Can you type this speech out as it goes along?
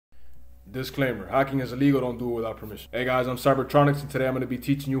Disclaimer, hacking is illegal, don't do it without permission. Hey guys, I'm Cybertronics and today I'm going to be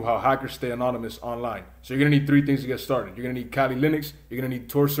teaching you how hackers stay anonymous online. So you're going to need three things to get started. You're going to need kalilinux, you're going to need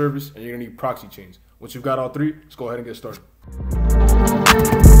Tor service, and you're going to need Proxychains. Once you've got all three, let's go ahead and get started.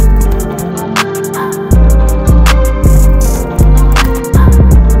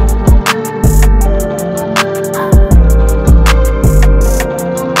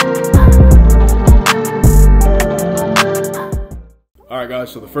 Alright guys,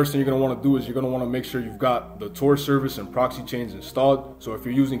 so the first thing you're going to want to do is you're going to want to make sure you've got the Tor service and Proxychains installed. So if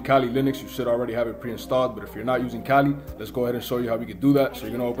you're using kalilinux, you should already have it pre-installed, but if you're not using Kali, let's go ahead and show you how we can do that. So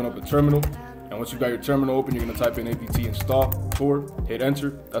you're going to open up a terminal, and once you've got your terminal open, you're going to type in apt install Tor, hit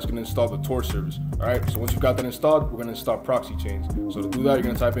enter. That's going to install the Tor service. Alright, so once you've got that installed, we're going to install Proxychains. So to do that, you're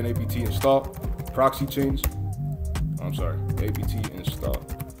going to type in apt install Proxychains. Apt install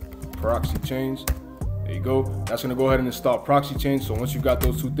Proxychains. There you go. That's going to go ahead and install Proxychains. So once you've got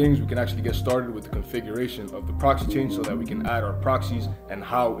those two things, we can actually get started with the configuration of the Proxychain so that we can add our proxies and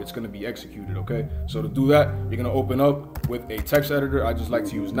how it's going to be executed, okay? So to do that, you're going to open up with a text editor. I just like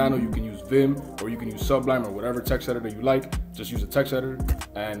to use Nano. You can use Vim or you can use Sublime or whatever text editor you like. Just use a text editor.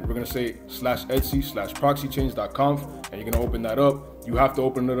 And we're going to say /etc/proxychains.conf, and you're going to open that up. You have to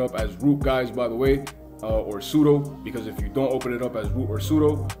open it up as root, guys, by the way. Or sudo, because if you don't open it up as root or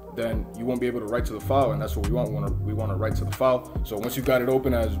sudo, then you won't be able to write to the file, and that's what we want. We want to write to the file. So once you've got it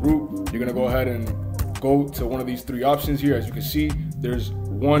open as root, you're going to go ahead and go to one of these three options here. As you can see, there's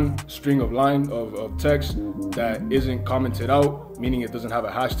one string of line of text that isn't commented out, meaning it doesn't have a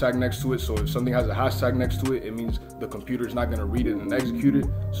hashtag next to it. So if something has a hashtag next to it, it means the computer is not going to read it and execute it.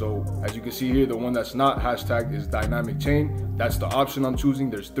 So as you can see here, the one that's not hashtagged is dynamic chain. That's the option I'm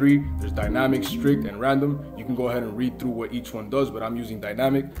choosing. There's three. There's dynamic, strict, and random. You can go ahead and read through what each one does, but I'm using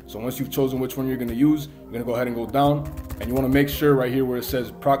dynamic. So once you've chosen which one you're going to use, you're going to go ahead and go down, and you want to make sure right here where it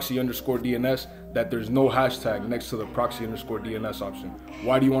says proxy_DNS that there's no hashtag next to the proxy_DNS option.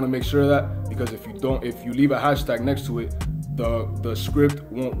 Why do you want to make sure of that? Because if you leave a hashtag next to it, the script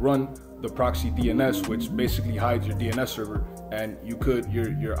won't run the proxy DNS, which basically hides your DNS server, and your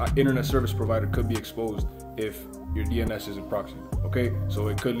internet service provider could be exposed if your DNS isn't proxy. Okay, so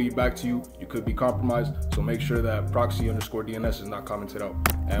it could lead back to you. You could be compromised. So make sure that proxy_DNS is not commented out.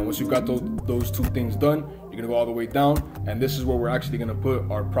 And once you've got those two things done, you're gonna go all the way down, and this is where we're actually gonna put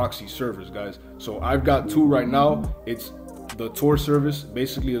our proxy servers, guys. So I've got two right now. It's the Tor service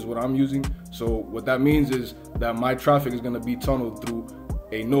basically is what I'm using. So what that means is that my traffic is gonna be tunneled through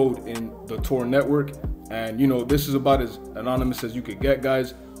a node in the Tor network, and this is about as anonymous as you could get,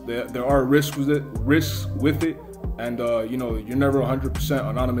 guys. There are risks with it, and you're never 100%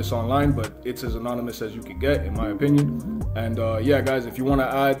 anonymous online, but it's as anonymous as you could get, in my opinion. And yeah, guys, if you want to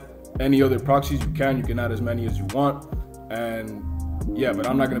add any other proxies, you can add as many as you want. And yeah, but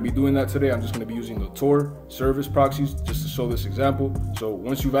I'm not going to be doing that today. I'm just going to be using the Tor service proxies just to show this example. So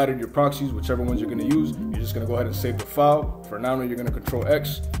once you've added your proxies, whichever ones you're going to use, you're just going to go ahead and save the file. For now, you're going to Control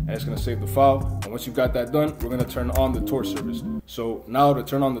X, and it's going to save the file. And once you've got that done, we're going to turn on the Tor service. So now to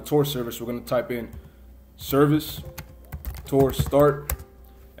turn on the Tor service, we're going to type in service Tor start,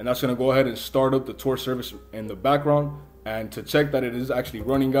 and that's going to go ahead and start up the Tor service in the background. And to check that it is actually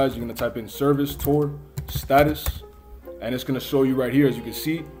running, guys, you're going to type in service Tor status, and it's going to show you right here. As you can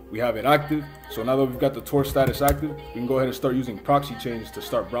see, we have it active. So now that we've got the Tor status active, we can go ahead and start using Proxychains to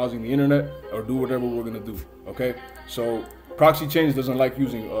start browsing the internet or do whatever we're going to do. Okay, so Proxychains doesn't like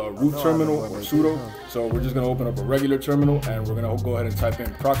using a root terminal or sudo, so we're just going to open up a regular terminal, and we're going to go ahead and type in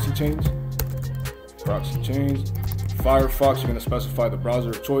Proxychains. Firefox, you're going to specify the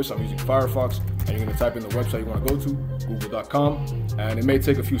browser of choice. I'm using Firefox, and you're going to type in the website you want to go to, google.com. And it may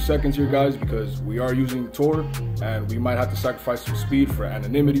take a few seconds here, guys, because we are using Tor, and we might have to sacrifice some speed for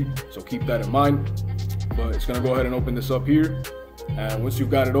anonymity, so keep that in mind. But it's going to go ahead and open this up here, and once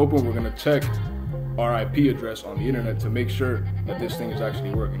you've got it open, we're going to check our IP address on the internet to make sure that this thing is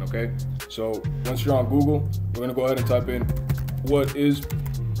actually working, okay? So once you're on Google, we're going to go ahead and type in what is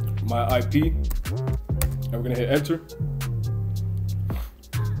my IP, and we're going to hit enter.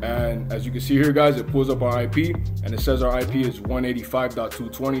 And as you can see here, guys, it pulls up our IP, and it says our IP is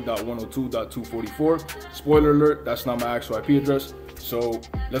 185.220.102.244. Spoiler alert, that's not my actual IP address. So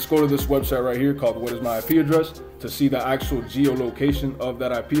let's go to this website right here called What Is My IP Address to see the actual geolocation of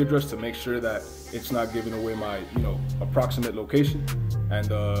that IP address, to make sure that it's not giving away my approximate location. And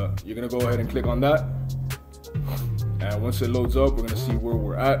you're gonna go ahead and click on that, and once it loads up, we're gonna see where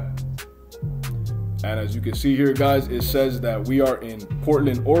we're at. And as you can see here, guys, it says that we are in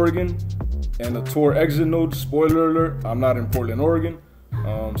Portland, Oregon, and the Tor exit node. Spoiler alert, I'm not in Portland, Oregon.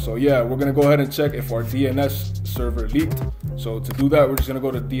 So yeah, we're gonna go ahead and check if our DNS server leaked. So to do that, we're just gonna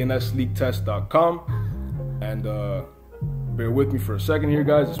go to dnsleaktest.com and bear with me for a second here,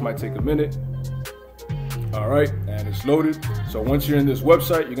 guys. This might take a minute. All right, and it's loaded. So once you're in this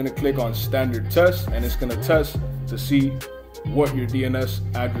website, you're gonna click on standard test, and it's gonna test to see what your DNS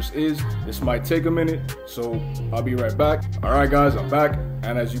address is. This might take a minute, so I'll be right back. All right, guys, I'm back,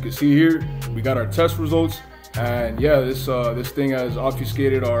 and as you can see here, we got our test results. And yeah, this thing has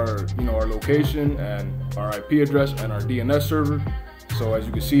obfuscated our our location and our IP address and our DNS server. So as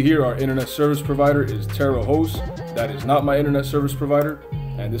you can see here, our internet service provider is TerraHost. That is not my internet service provider.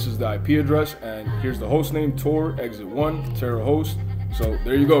 And this is the IP address, and here's the host name, Tor exit 1 TerraHost. So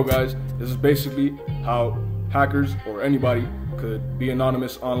there you go, guys. This is basically how hackers or anybody could be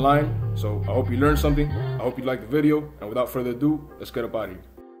anonymous online. So I hope you learned something. I hope you liked the video, and without further ado, let's get up out of here.